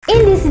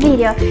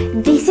video,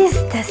 this is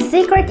the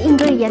secret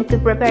ingredient to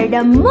prepare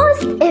the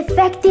most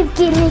effective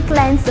kidney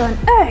cleanse on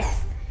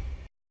earth.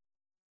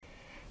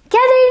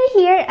 Gathering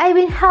here, I've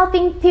been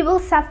helping people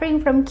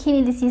suffering from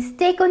kidney disease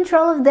take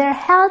control of their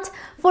health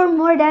for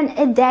more than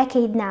a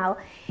decade now.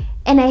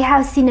 And I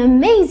have seen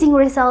amazing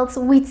results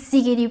with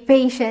CKD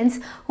patients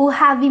who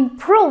have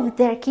improved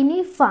their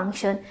kidney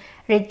function,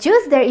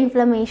 reduced their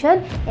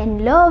inflammation,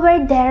 and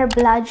lowered their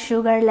blood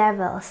sugar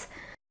levels.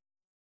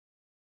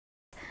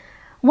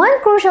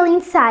 One crucial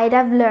insight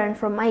I've learned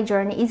from my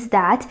journey is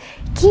that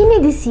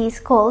kidney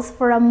disease calls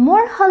for a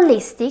more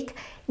holistic,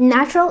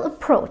 natural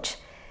approach.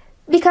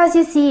 Because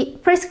you see,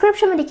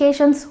 prescription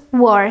medications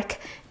work,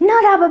 no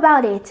doubt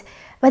about it,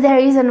 but there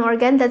is an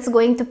organ that's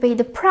going to pay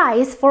the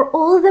price for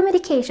all the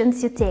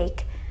medications you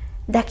take,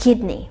 the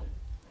kidney.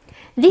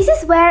 This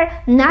is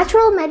where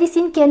natural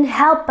medicine can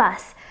help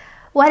us.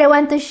 What I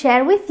want to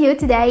share with you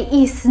today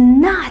is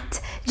not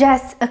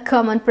just a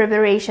common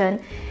preparation.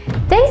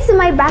 Thanks to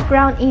my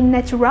background in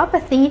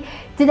naturopathy,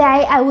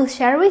 today I will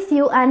share with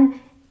you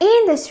an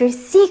industry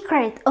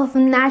secret of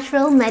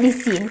natural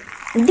medicine.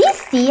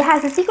 This tea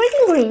has a secret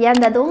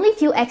ingredient that only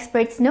few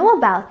experts know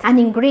about, an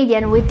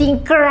ingredient with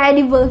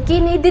incredible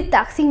kidney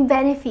detoxing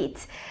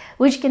benefits,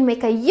 which can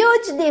make a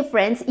huge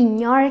difference in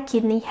your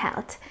kidney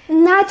health,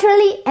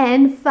 naturally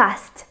and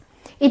fast.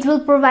 It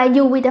will provide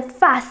you with a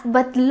fast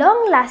but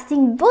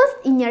long-lasting boost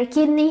in your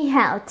kidney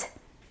health.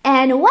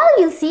 And while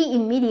you'll see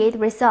immediate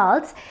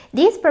results,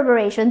 this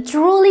preparation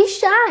truly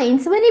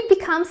shines when it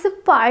becomes a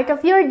part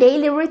of your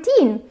daily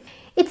routine.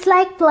 It's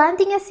like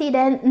planting a seed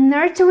and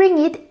nurturing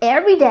it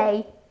every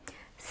day.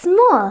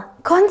 Small,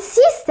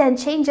 consistent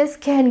changes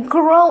can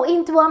grow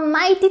into a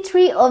mighty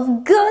tree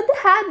of good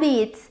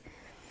habits.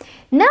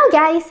 Now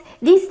guys,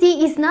 this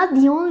tea is not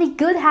the only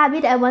good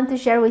habit I want to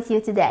share with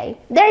you today.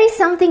 There is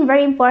something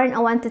very important I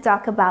want to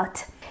talk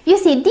about. You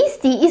see, this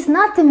tea is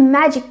not a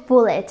magic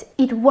bullet.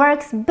 It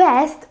works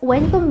best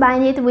when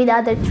combined with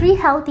other 3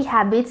 healthy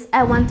habits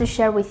I want to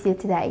share with you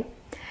today.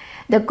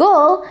 The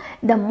goal,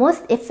 the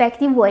most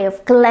effective way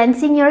of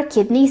cleansing your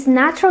kidneys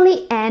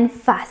naturally and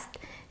fast.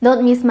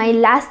 Don't miss my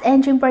last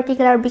entry in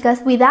particular,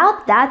 because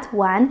without that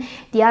one,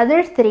 the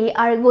other 3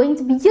 are going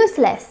to be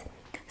useless.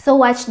 So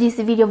watch this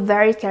video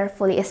very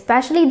carefully,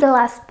 especially the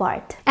last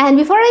part. And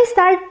before I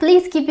start,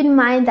 please keep in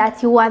mind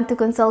that you want to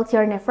consult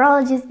your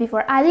nephrologist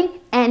before adding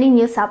any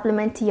new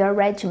supplement to your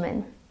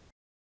regimen.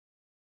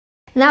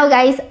 Now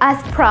guys,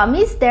 as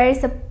promised, there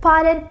is a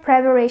potent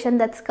preparation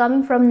that's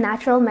coming from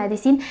natural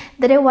medicine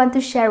that I want to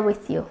share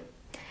with you.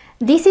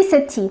 This is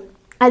a tea,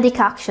 a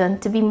decoction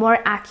to be more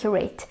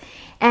accurate,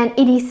 and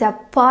it is a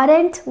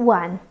potent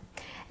one.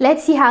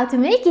 Let's see how to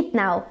make it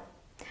now.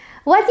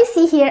 What you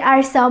see here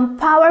are some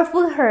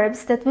powerful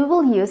herbs that we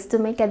will use to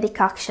make a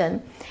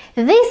decoction.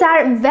 These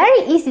are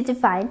very easy to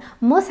find.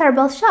 Most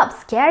herbal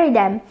shops carry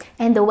them,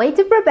 and the way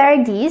to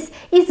prepare these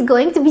is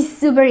going to be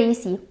super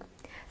easy.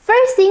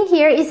 First thing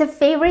here is a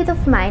favorite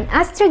of mine,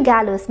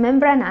 Astragalus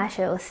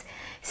membranaceous.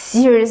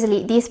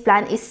 Seriously, this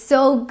plant is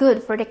so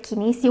good for the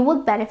kidneys. You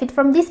will benefit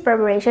from this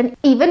preparation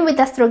even with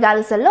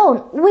Astragalus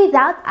alone,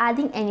 without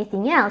adding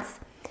anything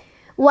else.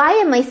 Why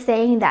am I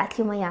saying that,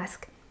 you may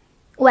ask?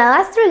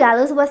 Well,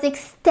 Astragalus was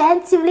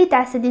extensively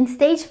tested in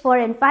stage 4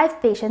 and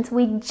 5 patients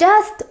with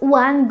just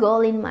one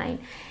goal in mind: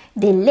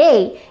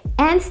 delay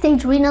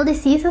end-stage renal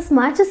disease as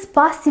much as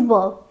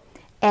possible.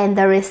 And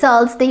the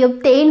results they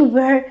obtained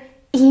were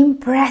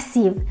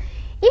impressive.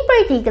 In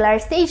particular,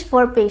 stage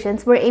 4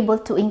 patients were able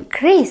to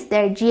increase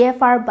their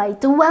GFR by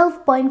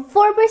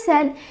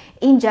 12.4%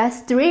 in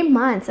just 3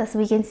 months, as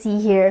we can see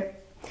here,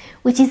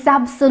 which is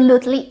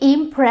absolutely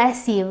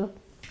impressive.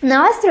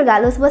 Now,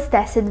 Astragalus was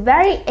tested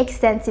very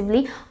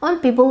extensively on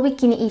people with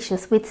kidney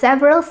issues, with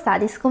several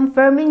studies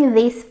confirming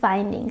these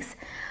findings.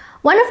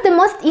 One of the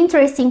most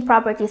interesting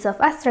properties of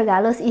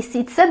Astragalus is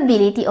its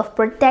ability of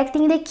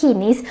protecting the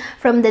kidneys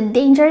from the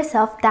dangers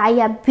of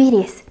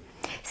diabetes.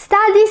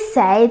 Studies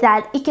say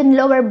that it can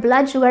lower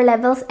blood sugar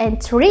levels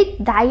and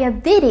treat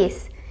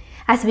diabetes.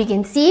 As we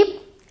can see,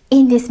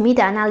 in this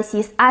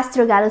meta-analysis,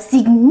 Astragalus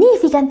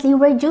significantly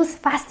reduced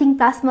fasting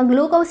plasma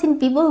glucose in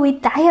people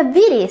with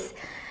diabetes.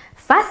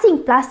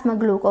 Fasting plasma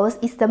glucose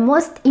is the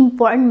most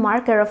important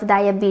marker of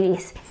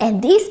diabetes,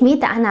 and this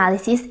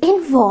meta-analysis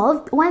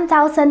involved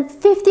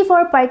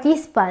 1,054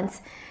 participants.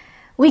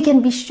 We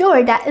can be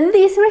sure that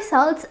these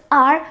results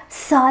are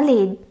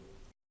solid.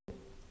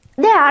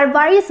 There are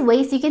various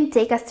ways you can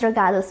take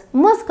Astragalus.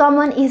 Most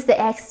common is the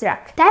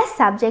extract. Test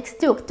subjects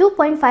took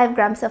 2.5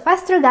 grams of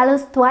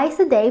Astragalus twice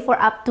a day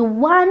for up to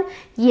 1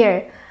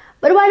 year.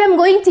 But what I'm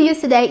going to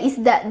use today is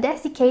the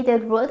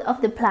desiccated root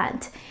of the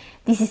plant.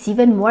 This is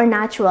even more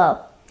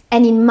natural.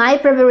 And in my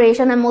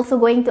preparation, I'm also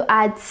going to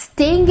add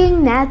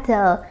stinging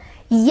nettle.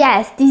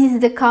 Yes, this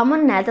is the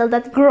common nettle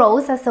that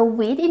grows as a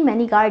weed in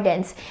many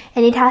gardens,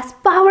 and it has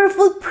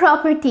powerful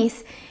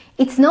properties.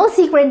 It's no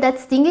secret that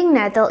stinging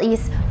nettle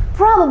is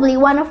probably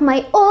one of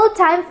my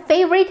all-time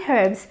favorite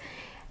herbs.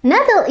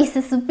 Nettle is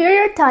a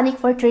superior tonic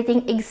for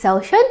treating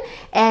exhaustion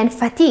and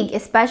fatigue,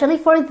 especially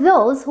for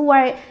those who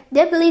are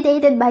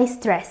debilitated by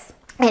stress.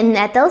 And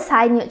nettle's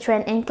high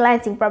nutrient and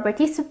cleansing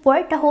properties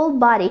support the whole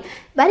body,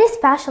 but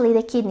especially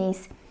the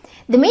kidneys.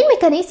 The main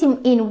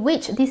mechanism in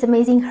which this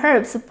amazing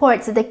herb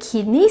supports the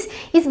kidneys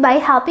is by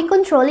helping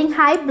controlling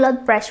high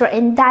blood pressure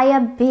and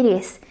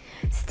diabetes.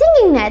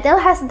 Stinging nettle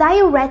has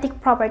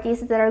diuretic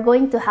properties that are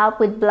going to help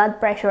with blood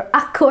pressure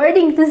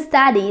according to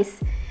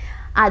studies.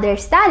 Other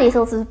studies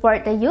also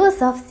support the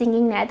use of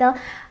stinging nettle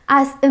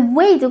as a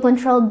way to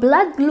control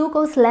blood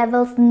glucose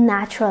levels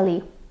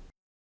naturally.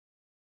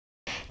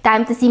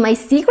 Time to see my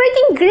secret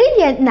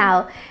ingredient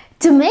now.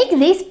 To make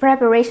this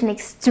preparation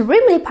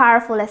extremely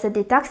powerful as a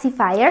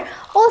detoxifier,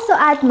 also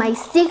add my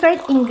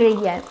secret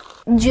ingredient,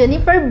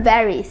 juniper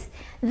berries.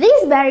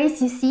 These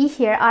berries you see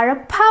here are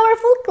a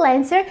powerful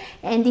cleanser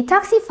and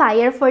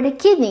detoxifier for the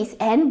kidneys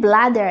and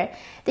bladder.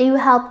 They will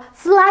help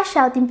flush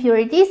out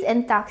impurities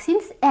and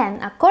toxins,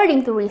 and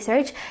according to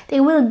research,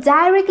 they will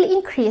directly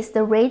increase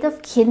the rate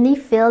of kidney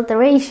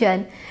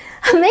filtration.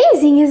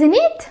 Amazing, isn't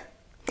it?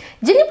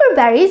 Juniper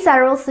berries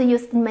are also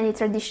used in many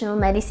traditional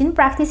medicine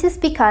practices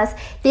because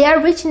they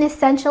are rich in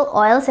essential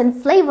oils and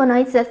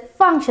flavonoids that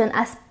function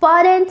as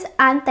potent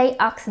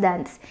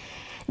antioxidants.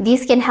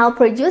 These can help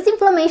reduce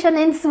inflammation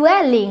and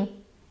swelling.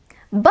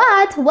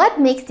 But what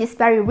makes this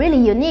berry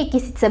really unique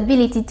is its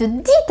ability to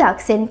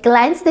detox and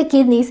cleanse the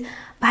kidneys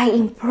by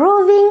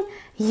improving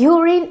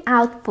urine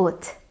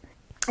output.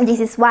 This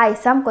is why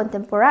some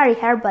contemporary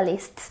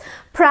herbalists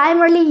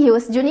primarily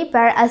use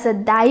juniper as a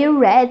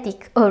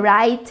diuretic,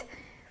 alright?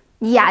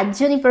 Yeah,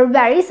 juniper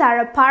berries are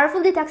a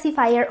powerful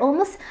detoxifier,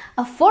 almost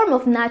a form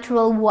of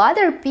natural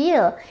water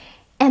pill.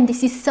 And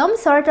this is some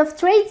sort of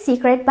trade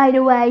secret, by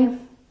the way.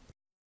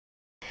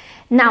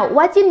 Now,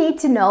 what you need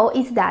to know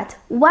is that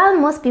while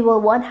most people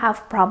won't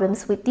have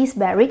problems with this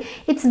berry,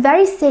 it's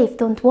very safe,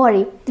 don't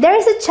worry. There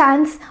is a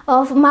chance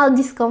of mild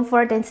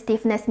discomfort and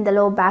stiffness in the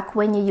low back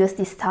when you use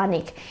this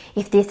tonic.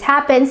 If this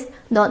happens,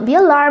 don't be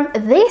alarmed.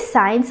 These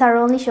signs are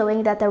only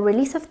showing that the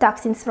release of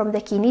toxins from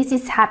the kidneys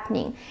is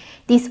happening.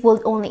 This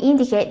will only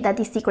indicate that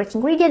the secret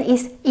ingredient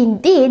is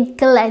indeed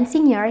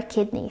cleansing your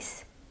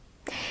kidneys.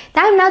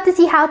 Time now to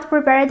see how to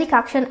prepare a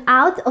decoction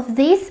out of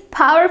these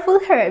powerful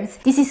herbs.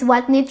 This is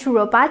what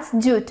naturopaths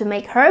do to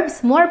make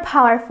herbs more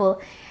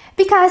powerful,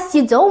 because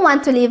you don't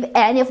want to leave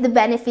any of the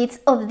benefits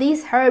of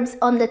these herbs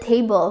on the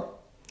table.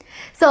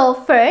 So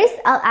first,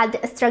 I'll add the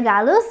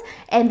astragalus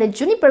and the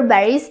juniper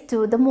berries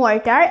to the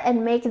mortar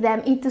and make them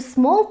into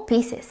small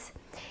pieces.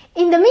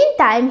 In the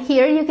meantime,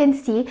 here you can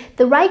see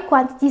the right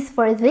quantities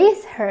for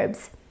these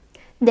herbs.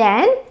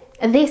 Then,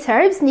 these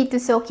herbs need to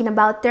soak in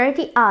about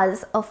 30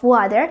 oz of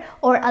water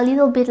or a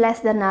little bit less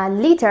than a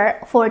liter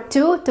for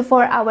 2 to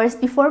 4 hours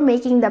before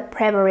making the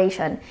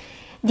preparation.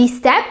 This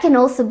step can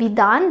also be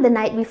done the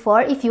night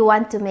before if you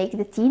want to make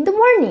the tea in the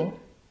morning.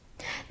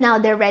 Now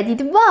they're ready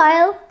to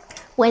boil.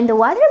 When the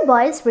water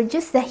boils,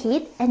 reduce the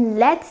heat and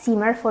let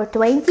simmer for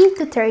 20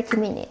 to 30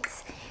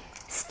 minutes.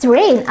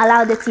 Strain,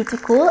 allow the tea to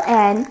cool,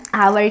 and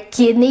our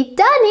kidney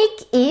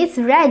tonic is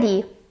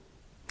ready.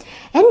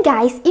 And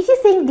guys, if you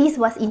think this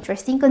was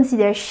interesting,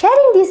 consider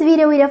sharing this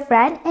video with a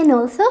friend and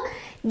also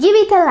give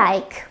it a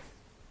like.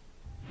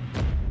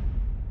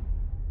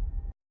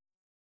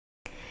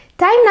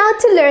 Time now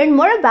to learn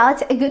more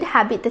about a good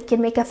habit that can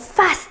make a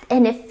fast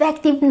and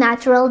effective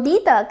natural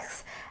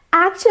detox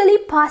actually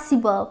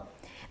possible.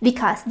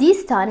 Because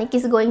this tonic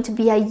is going to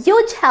be a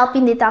huge help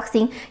in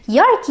detoxing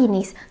your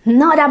kidneys,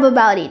 no doubt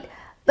about it.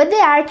 But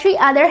there are 3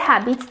 other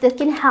habits that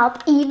can help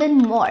even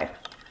more.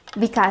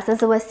 Because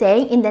as I was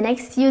saying, in the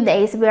next few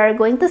days, we are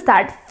going to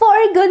start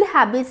 4 good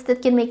habits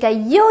that can make a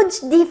huge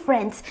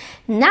difference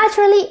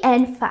naturally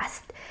and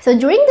fast. So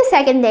during the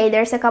second day,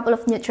 there's a couple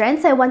of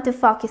nutrients I want to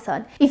focus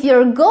on. If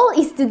your goal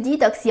is to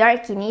detox your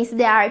kidneys,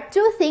 there are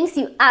 2 things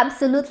you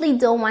absolutely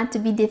don't want to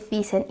be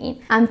deficient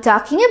in. I'm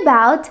talking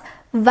about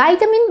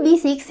vitamin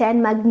B6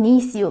 and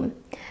magnesium.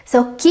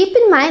 So keep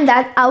in mind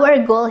that our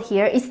goal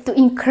here is to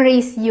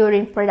increase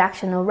urine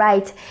production,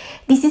 alright?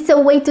 This is a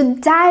way to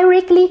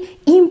directly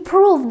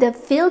improve the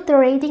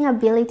filterating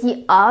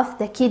ability of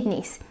the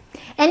kidneys.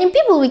 And in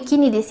people with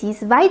kidney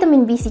disease,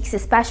 vitamin B6,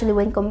 especially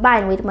when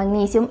combined with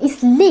magnesium,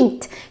 is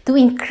linked to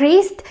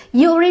increased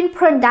urine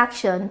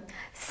production,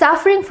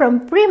 suffering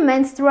from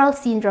premenstrual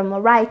syndrome,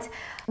 alright?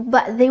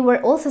 But they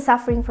were also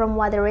suffering from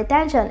water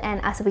retention,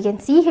 and as we can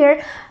see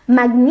here,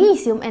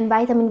 magnesium and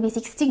vitamin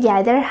B6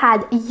 together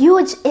had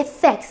huge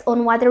effects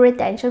on water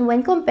retention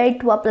when compared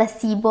to a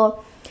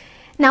placebo.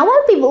 Now,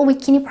 while people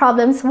with kidney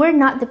problems were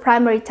not the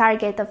primary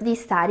target of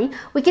this study,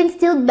 we can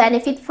still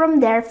benefit from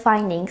their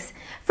findings.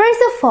 First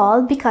of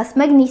all, because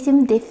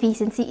magnesium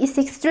deficiency is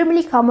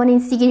extremely common in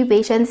CKD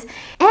patients,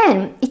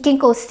 and it can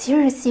cause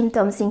serious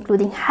symptoms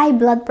including high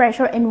blood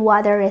pressure and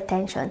water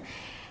retention.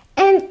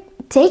 And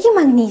taking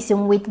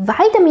magnesium with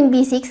vitamin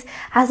B6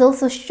 has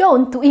also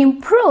shown to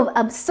improve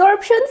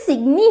absorption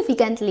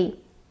significantly.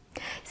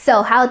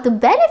 So how to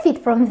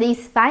benefit from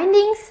these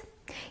findings?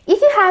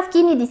 If you have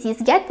kidney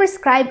disease, get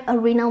prescribed a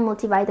renal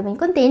multivitamin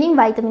containing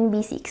vitamin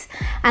B6.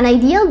 An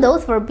ideal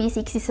dose for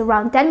B6 is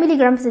around 10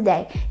 milligrams a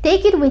day.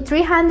 Take it with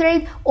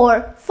 300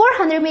 or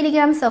 400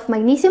 milligrams of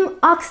magnesium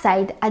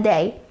oxide a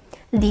day.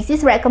 This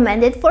is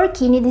recommended for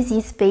kidney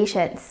disease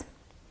patients.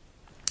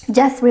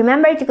 Just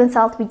remember to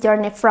consult with your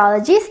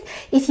nephrologist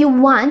if you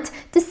want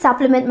to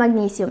supplement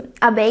magnesium.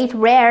 Albeit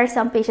rare,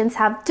 some patients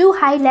have too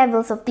high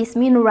levels of this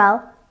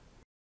mineral.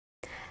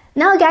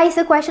 Now guys,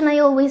 a question I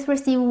always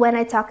receive when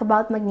I talk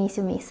about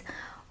magnesium is,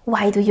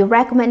 why do you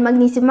recommend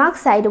magnesium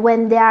oxide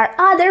when there are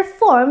other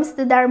forms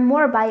that are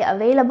more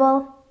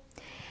bioavailable?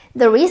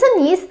 The reason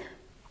is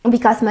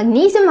because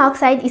magnesium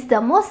oxide is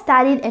the most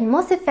studied and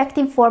most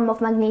effective form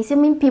of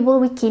magnesium in people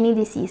with kidney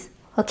disease.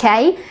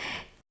 Okay,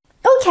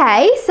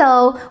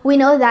 so we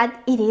know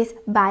that it is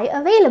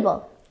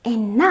bioavailable,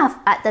 enough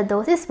at the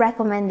doses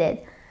recommended.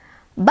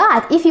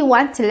 But if you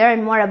want to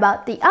learn more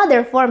about the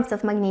other forms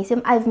of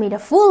magnesium, I've made a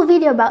full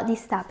video about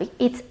this topic.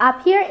 It's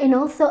up here and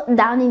also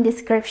down in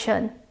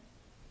description.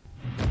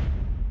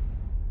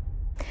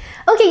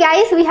 Okay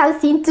guys, we have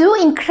seen two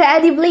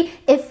incredibly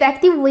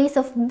effective ways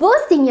of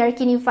boosting your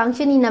kidney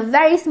function in a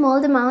very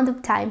small amount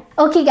of time.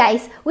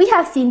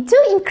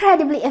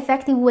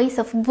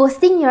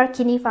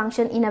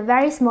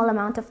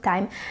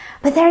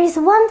 But there is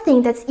one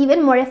thing that's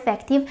even more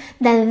effective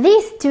than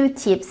these two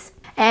tips.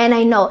 And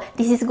I know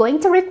this is going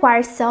to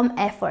require some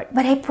effort,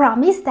 but I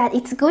promise that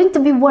it's going to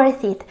be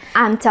worth it.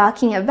 I'm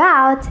talking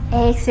about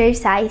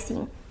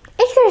exercising.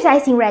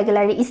 Exercising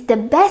regularly is the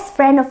best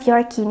friend of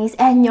your kidneys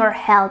and your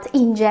health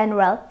in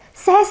general.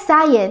 Says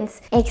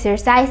science.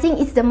 Exercising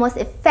is the most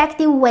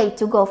effective way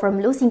to go from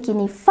losing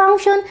kidney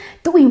function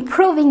to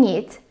improving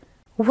it.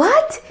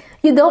 What?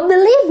 You don't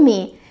believe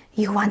me?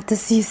 You want to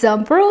see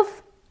some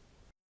proof?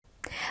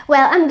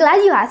 Well, I'm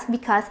glad you asked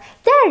because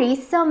there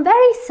is some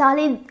very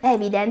solid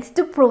evidence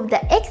to prove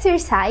that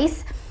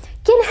exercise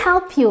can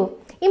help you.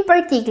 In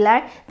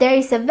particular, there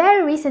is a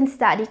very recent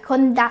study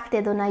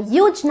conducted on a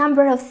huge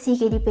number of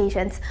CKD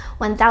patients,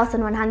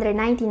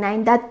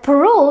 1,199, that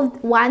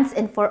proved once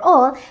and for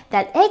all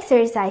that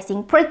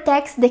exercising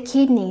protects the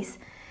kidneys.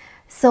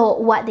 So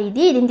what they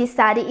did in this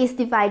study is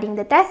dividing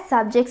the test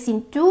subjects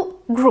in two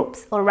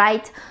groups,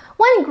 alright?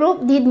 One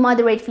group did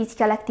moderate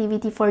physical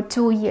activity for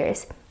 2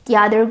 years. The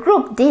other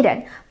group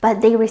didn't, but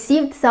they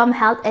received some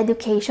health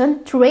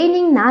education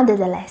training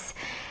nonetheless.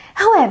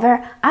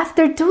 However,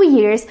 after 2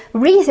 years,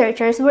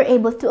 researchers were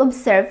able to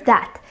observe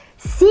that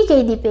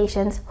CKD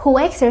patients who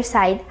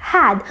exercised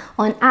had,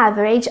 on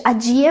average, a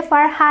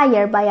GFR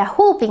higher by a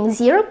whopping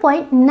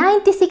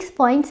 0.96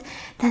 points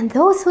than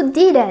those who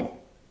didn't.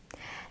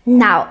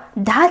 Now,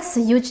 that's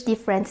a huge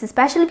difference,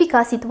 especially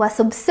because it was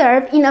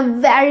observed in a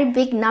very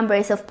big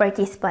numbers of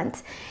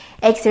participants.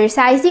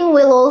 Exercising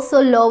will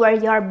also lower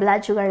your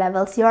blood sugar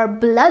levels, your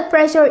blood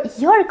pressure,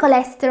 your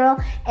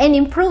cholesterol, and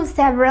improve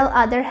several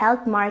other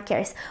health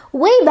markers,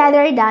 way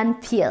better than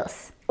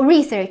pills.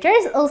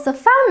 Researchers also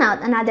found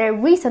out another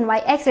reason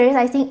why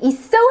exercising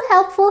is so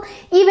helpful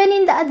even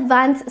in the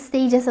advanced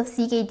stages of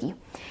CKD.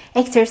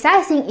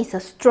 Exercising is a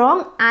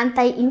strong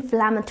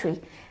anti-inflammatory.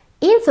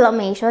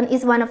 Inflammation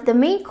is one of the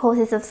main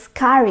causes of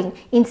scarring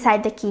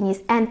inside the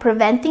kidneys, and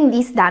preventing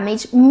this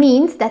damage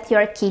means that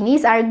your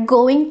kidneys are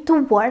going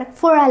to work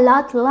for a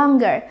lot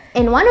longer.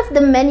 And one of the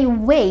many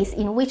ways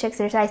in which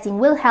exercising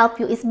will help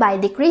you is by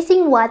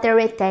decreasing water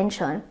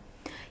retention.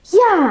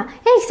 Yeah,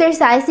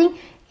 exercising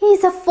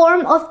is a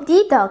form of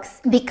detox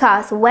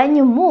because when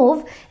you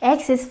move,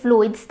 excess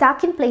fluid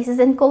stuck in places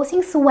and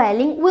causing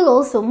swelling will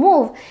also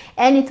move,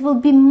 and it will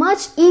be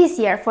much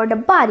easier for the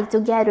body to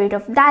get rid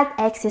of that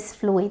excess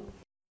fluid.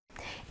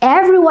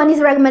 Everyone is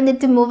recommended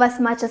to move as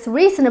much as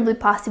reasonably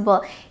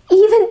possible,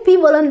 even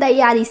people on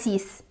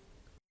dialysis.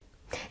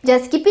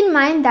 Just keep in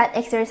mind that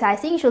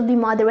exercising should be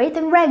moderate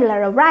and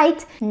regular,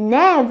 alright?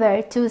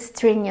 Never too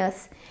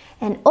strenuous.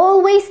 And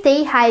always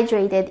stay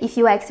hydrated if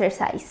you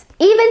exercise.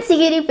 Even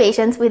CKD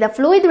patients with a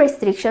fluid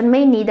restriction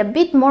may need a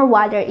bit more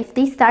water if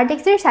they start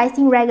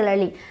exercising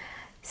regularly.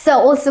 So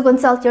also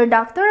consult your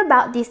doctor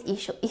about this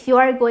issue if you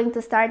are going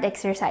to start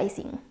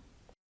exercising.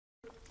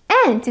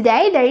 And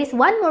today there is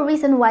one more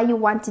reason why you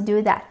want to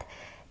do that.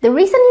 The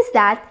reason is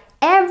that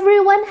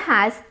everyone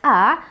has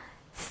a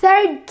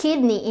third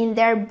kidney in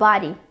their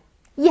body.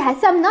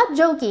 Yes, I'm not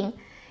joking.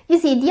 You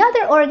see, the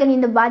other organ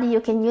in the body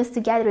you can use to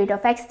get rid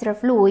of extra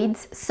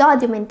fluids,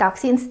 sodium and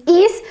toxins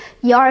is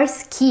your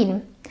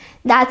skin.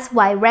 That's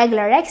why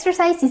regular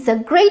exercise is a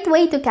great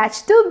way to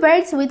catch two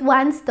birds with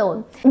one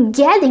stone.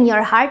 Getting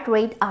your heart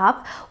rate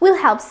up will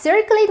help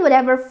circulate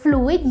whatever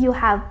fluid you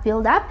have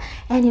built up,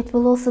 and it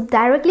will also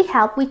directly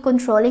help with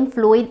controlling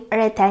fluid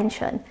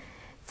retention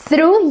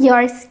through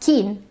your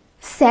skin,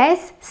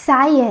 says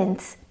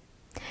science.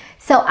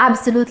 So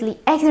absolutely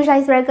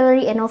exercise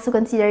regularly, and also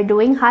consider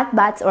doing hot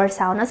baths or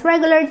saunas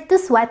regularly to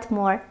sweat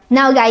more.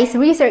 Now guys,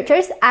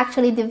 researchers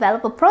actually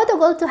developed a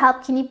protocol to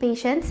help kidney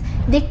patients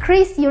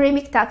decrease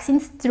uremic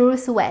toxins through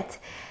sweat.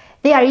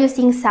 They are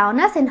using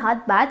saunas and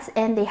hot baths,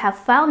 and they have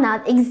found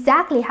out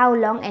exactly how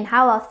long and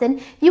how often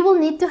you will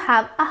need to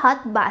have a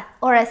hot bath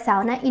or a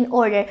sauna in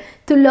order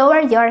to lower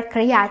your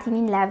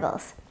creatinine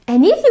levels.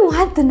 And if you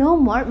want to know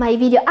more, my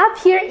video up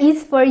here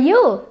is for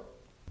you.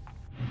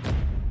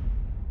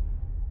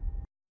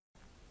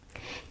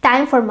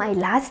 Time for my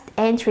last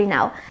entry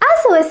now.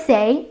 As I was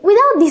saying,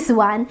 without this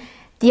one,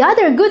 the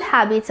other good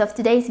habits of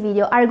today's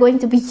video are going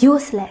to be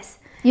useless.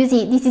 You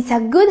see, this is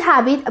a good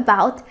habit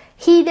about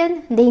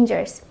hidden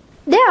dangers.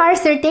 There are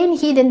certain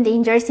hidden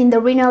dangers in the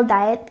renal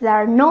diet that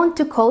are known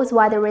to cause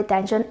water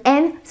retention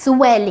and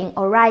swelling,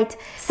 alright?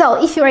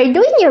 So if you are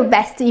doing your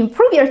best to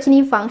improve your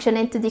kidney function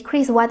and to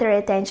decrease water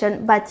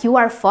retention, but you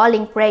are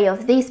falling prey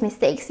of these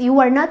mistakes, you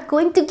are not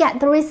going to get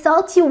the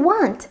results you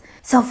want.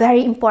 So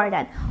very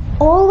important,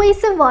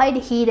 always avoid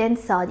hidden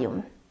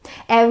sodium.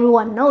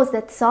 Everyone knows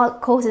that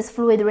salt causes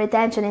fluid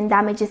retention and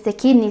damages the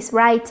kidneys,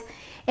 right?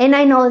 And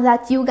I know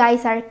that you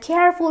guys are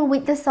careful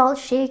with the salt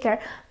shaker,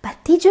 but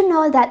did you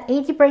know that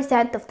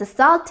 80% of the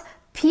salt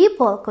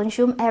people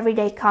consume every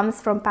day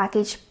comes from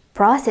packaged,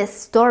 processed,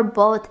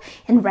 store-bought,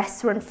 and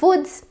restaurant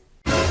foods?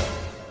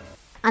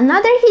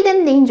 Another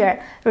hidden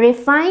danger,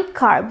 refined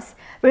carbs.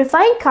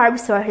 Refined carb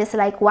sources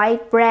like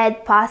white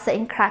bread, pasta,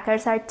 and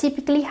crackers are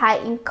typically high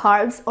in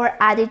carbs or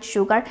added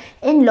sugar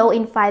and low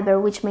in fiber,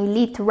 which may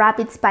lead to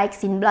rapid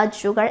spikes in blood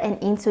sugar and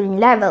insulin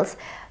levels.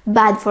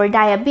 Bad for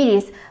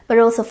diabetes, but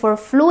also for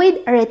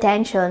fluid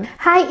retention.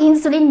 High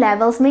insulin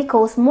levels may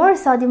cause more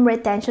sodium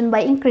retention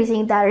by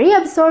increasing the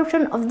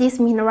reabsorption of this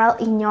mineral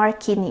in your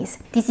kidneys.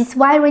 This is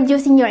why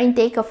reducing your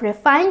intake of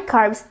refined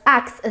carbs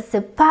acts as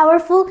a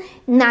powerful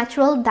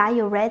natural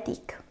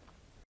diuretic.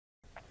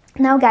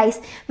 Now guys,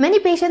 many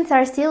patients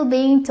are still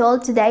being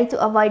told today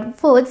to avoid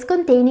foods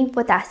containing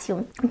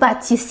potassium.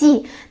 But you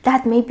see,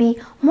 that may be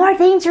more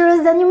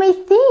dangerous than you may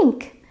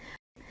think.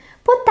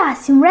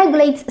 Potassium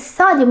regulates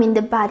sodium in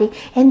the body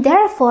and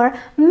therefore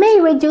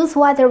may reduce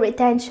water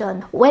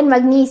retention. When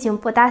magnesium,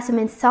 potassium,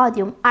 and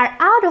sodium are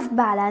out of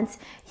balance,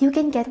 you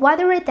can get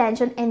water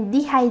retention and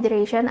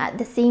dehydration at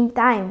the same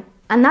time.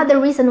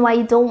 Another reason why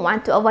you don't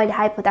want to avoid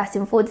high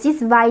potassium foods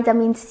is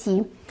vitamin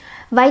C.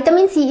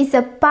 Vitamin C is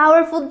a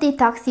powerful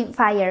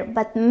detoxifier,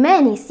 but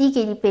many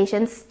CKD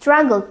patients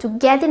struggle to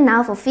get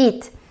enough of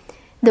it.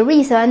 The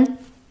reason?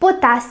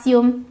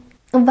 Potassium.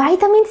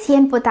 Vitamin C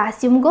and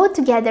potassium go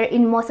together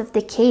in most of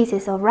the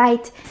cases,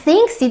 alright?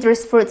 Think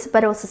citrus fruits,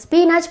 but also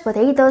spinach,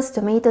 potatoes,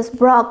 tomatoes,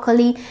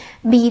 broccoli,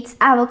 beets,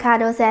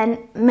 avocados, and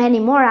many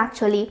more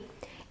actually.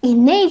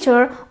 In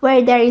nature,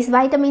 where there is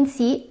vitamin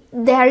C,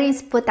 there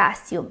is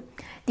potassium.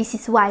 This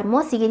is why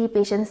most CKD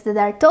patients that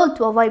are told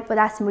to avoid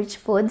potassium-rich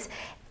foods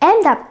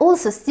end up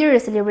also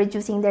seriously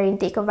reducing their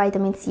intake of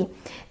vitamin C.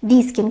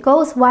 This can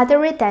cause water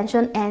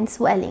retention and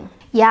swelling.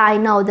 Yeah, I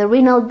know, the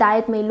renal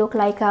diet may look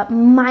like a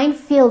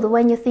minefield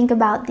when you think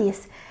about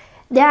this.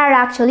 There are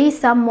actually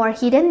some more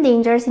hidden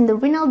dangers in the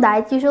renal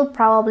diet you should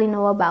probably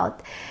know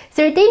about.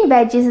 Certain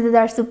veggies that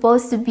are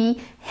supposed to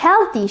be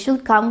healthy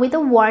should come with a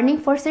warning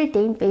for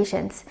certain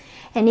patients.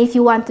 And if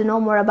you want to know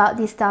more about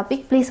this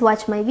topic, please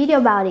watch my video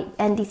about it.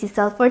 And this is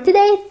all for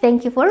today.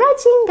 Thank you for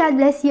watching. God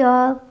bless you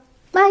all.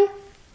 Bye.